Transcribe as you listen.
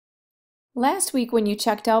Last week when you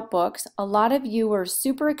checked out books, a lot of you were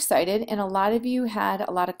super excited and a lot of you had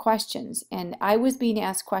a lot of questions. And I was being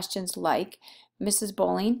asked questions like, Mrs.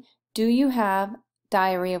 Bowling, do you have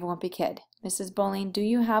Diary of a Wimpy Kid? Mrs. Bowling, do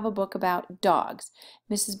you have a book about dogs?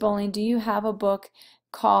 Mrs. Bowling, do you have a book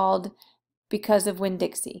called Because of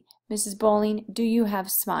Winn-Dixie? Mrs. Bowling, do you have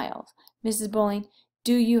Smiles? Mrs. Bowling,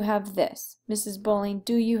 do you have this? Mrs. Bowling,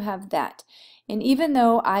 do you have that? And even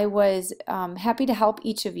though I was happy to help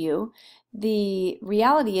each of you, the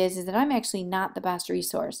reality is that I'm actually not the best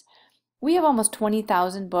resource. We have almost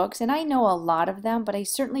 20,000 books, and I know a lot of them, but I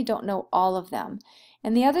certainly don't know all of them.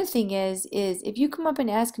 And the other thing is if you come up and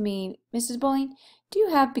ask me, Mrs. Bowling, do you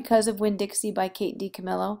have Because of Winn-Dixie by Kate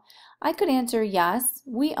DiCamillo? I could answer yes,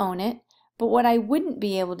 we own it, but what I wouldn't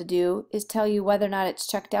be able to do is tell you whether or not it's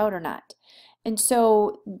checked out or not. And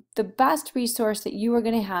so the best resource that you are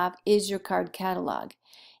going to have is your card catalog.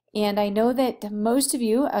 And I know that most of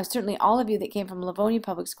you, certainly all of you that came from Livonia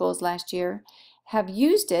Public Schools last year, have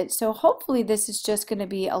used it, so hopefully this is just going to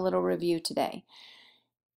be a little review today.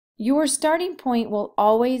 Your starting point will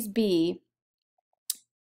always be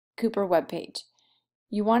Cooper webpage.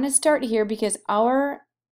 You want to start here because our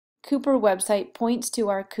Cooper website points to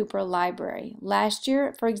our Cooper library. Last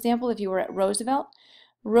year, for example, if you were at Roosevelt,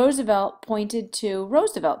 Roosevelt pointed to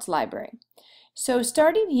Roosevelt's library. So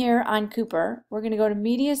starting here on Cooper, we're going to go to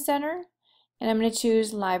Media Center, and I'm going to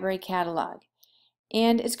choose Library Catalog.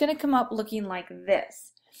 And it's going to come up looking like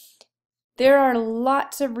this. There are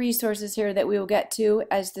lots of resources here that we will get to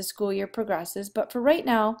as the school year progresses, but for right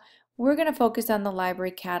now, we're going to focus on the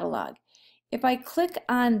Library Catalog. If I click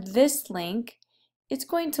on this link, it's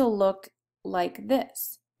going to look like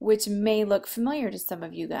this, which may look familiar to some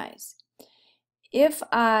of you guys. If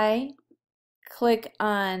I click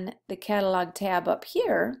on the catalog tab up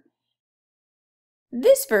here,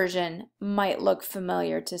 this version might look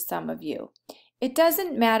familiar to some of you. It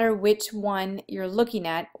doesn't matter which one you're looking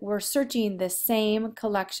at, we're searching the same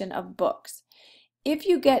collection of books. If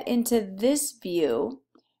you get into this view,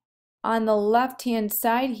 on the left-hand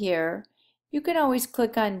side here, you can always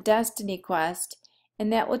click on Destiny Quest,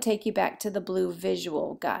 and that will take you back to the blue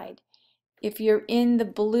visual guide. If you're in the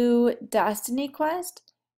blue Destiny Quest,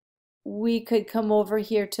 we could come over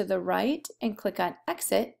here to the right and click on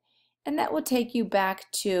Exit, and that will take you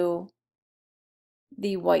back to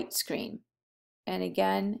the white screen. And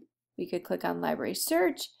again, we could click on Library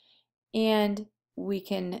Search, and we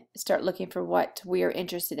can start looking for what we are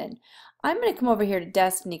interested in. I'm going to come over here to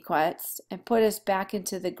Destiny Quest and put us back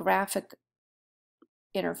into the graphic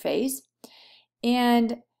interface.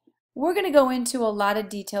 And we're going to go into a lot of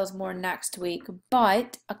details more next week,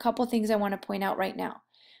 but a couple things I want to point out right now.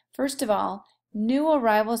 First of all, new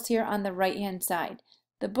arrivals here on the right-hand side.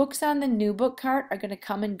 The books on the new book cart are going to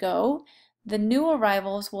come and go. The new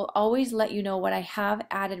arrivals will always let you know what I have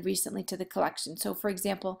added recently to the collection. So for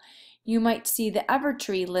example, you might see the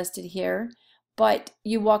Evertree listed here, but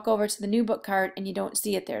you walk over to the new book cart and you don't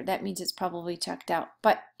see it there. That means it's probably checked out.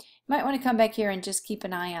 But you might want to come back here and just keep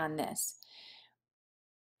an eye on this.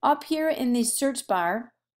 Up here in the search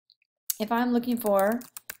bar, if I'm looking for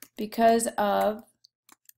Because of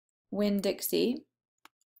Winn-Dixie,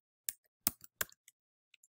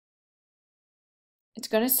 it's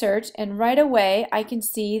going to search, and right away I can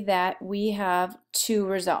see that we have two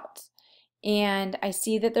results. And I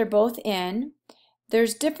see that they're both in.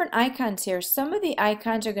 There's different icons here. Some of the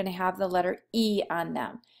icons are going to have the letter E on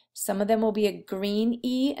them. Some of them will be a green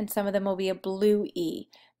E and some of them will be a blue E.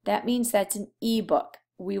 That means that's an e-book.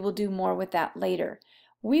 We will do more with that later.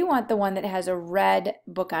 We want the one that has a red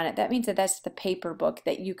book on it. That means that that's the paper book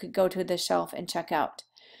that you could go to the shelf and check out.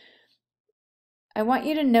 I want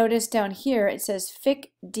you to notice down here it says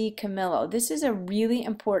Fic DiCamillo. This is a really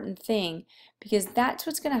important thing because that's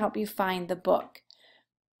what's going to help you find the book.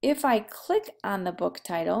 If I click on the book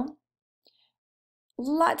title,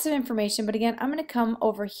 lots of information, but again, I'm going to come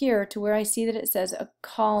over here to where I see that it says a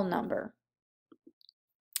call number.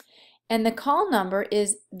 And the call number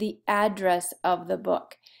is the address of the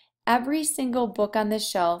book. Every single book on this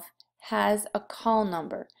shelf has a call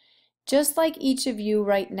number. Just like each of you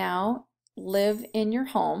right now live in your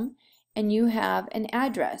home and you have an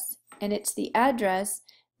address, and it's the address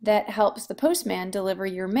that helps the postman deliver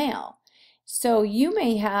your mail. So you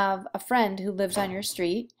may have a friend who lives on your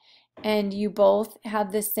street and you both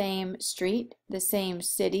have the same street, the same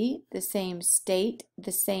city, the same state,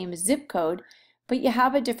 the same zip code, but you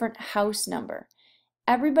have a different house number.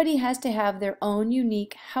 Everybody has to have their own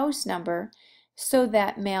unique house number so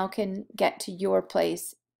that mail can get to your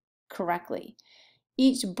place correctly.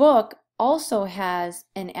 Each book also has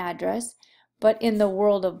an address, but in the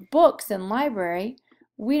world of books and library,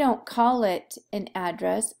 we don't call it an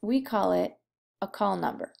address, we call it a call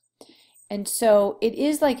number. And so it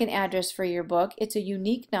is like an address for your book. It's a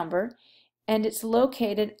unique number, and it's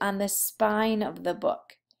located on the spine of the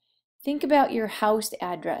book. Think about your house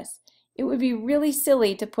address. It would be really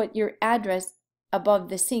silly to put your address above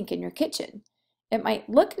the sink in your kitchen. It might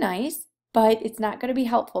look nice, but it's not going to be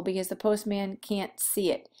helpful because the postman can't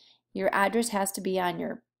see it. Your address has to be on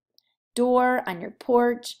your door, on your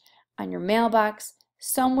porch, on your mailbox,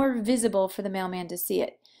 somewhere visible for the mailman to see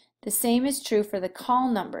it. The same is true for the call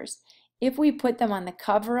numbers. If we put them on the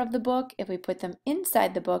cover of the book, if we put them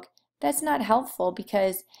inside the book, that's not helpful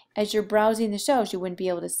because as you're browsing the shelves, you wouldn't be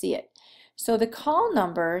able to see it. So the call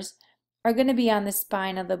numbers are going to be on the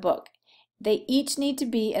spine of the book. They each need to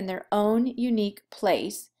be in their own unique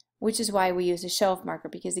place, which is why we use a shelf marker,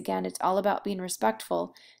 because again, it's all about being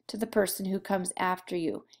respectful to the person who comes after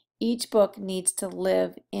you. Each book needs to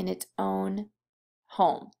live in its own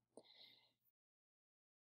home.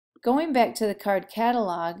 Going back to the card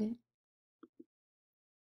catalog,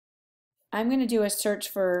 I'm going to do a search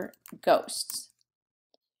for ghosts.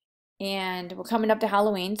 And we're coming up to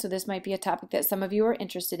Halloween, so this might be a topic that some of you are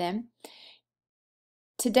interested in.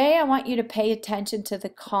 Today, I want you to pay attention to the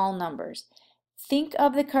call numbers. Think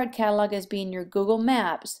of the card catalog as being your Google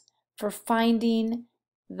Maps for finding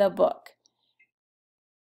the book.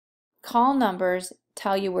 Call numbers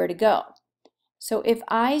tell you where to go. So if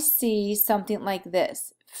I see something like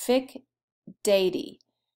this, Fic Datey,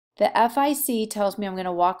 the FIC tells me I'm going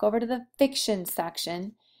to walk over to the fiction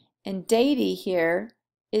section, and Datey here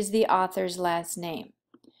is the author's last name.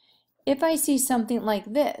 If I see something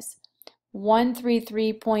like this,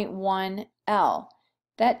 133.1L,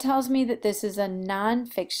 that tells me that this is a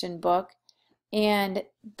nonfiction book, and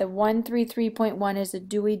the 133.1 is a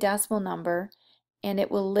Dewey Decimal number, and it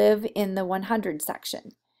will live in the 100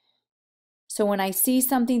 section. So when I see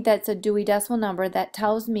something that's a Dewey Decimal number, that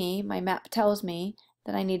tells me, my map tells me,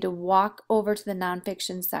 that I need to walk over to the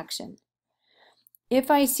nonfiction section. If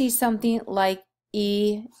I see something like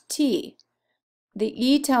E.T., the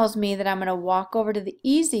E tells me that I'm going to walk over to the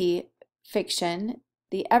easy fiction,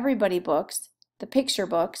 the everybody books, the picture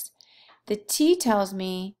books. The T tells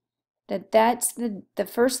me that that's the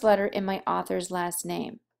first letter in my author's last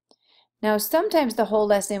name. Now, sometimes the whole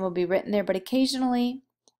last name will be written there, but occasionally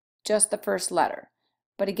just the first letter.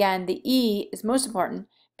 But again, the E is most important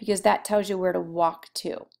because that tells you where to walk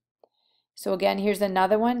to. So again, here's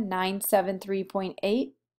another one,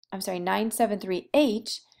 973.8. I'm sorry,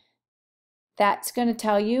 973H. That's going to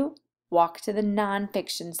tell you walk to the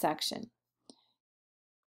nonfiction section.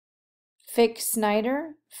 Fic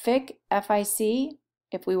Snyder, Fic, F-I-C.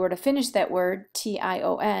 If we were to finish that word,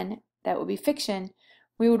 T-I-O-N, that would be fiction.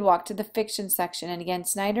 We would walk to the fiction section. And again,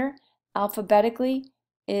 Snyder, alphabetically,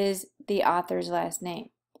 is the author's last name.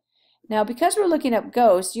 Now, because we're looking up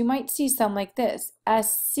ghosts, you might see some like this,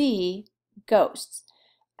 SC Ghosts.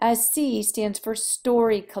 SC stands for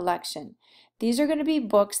Story Collection. These are going to be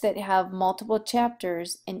books that have multiple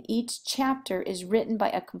chapters, and each chapter is written by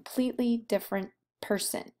a completely different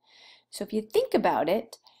person. So if you think about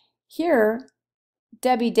it, here,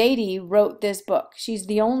 Debbie Datey wrote this book. She's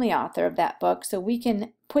the only author of that book, so we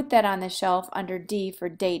can put that on the shelf under D for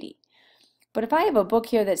Datey. But if I have a book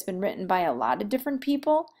here that's been written by a lot of different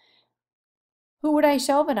people, who would I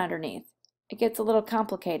shelve it underneath? It gets a little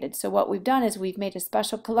complicated. So what we've done is we've made a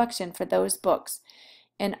special collection for those books.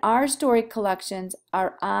 And our story collections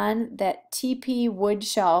are on that TP wood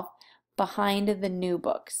shelf behind the new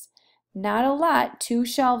books. Not a lot, 2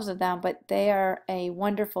 shelves of them, but they are a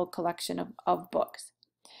wonderful collection of books.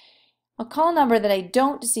 A call number that I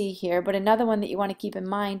don't see here, but another one that you want to keep in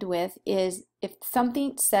mind with is if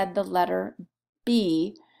something said the letter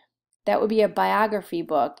B, that would be a biography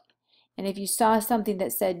book. And if you saw something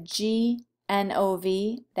that said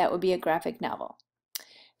G-N-O-V, that would be a graphic novel.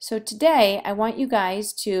 So today, I want you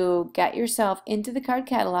guys to get yourself into the card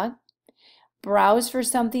catalog, browse for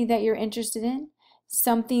something that you're interested in,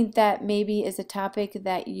 something that maybe is a topic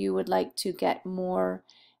that you would like to get more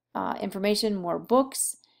information, more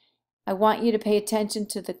books. I want you to pay attention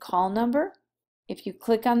to the call number. If you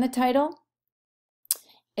click on the title,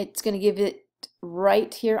 it's going to give it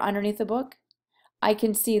right here underneath the book. I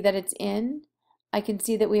can see that it's in. I can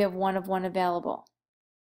see that we have 1 of 1 available.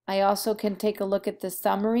 I also can take a look at the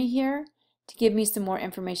summary here to give me some more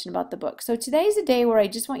information about the book. So today's a day where I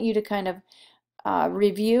just want you to kind of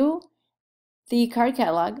review the card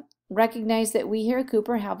catalog, recognize that we here at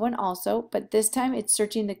Cooper have one also, but this time it's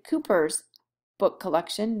searching the Cooper's book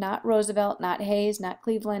collection, not Roosevelt, not Hayes, not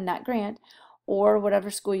Cleveland, not Grant, or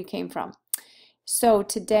whatever school you came from. So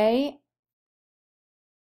today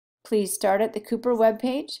please start at the Cooper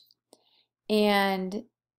webpage and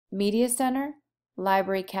Media Center,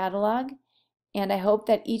 Library Catalog, and I hope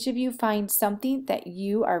that each of you find something that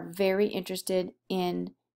you are very interested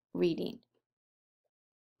in reading.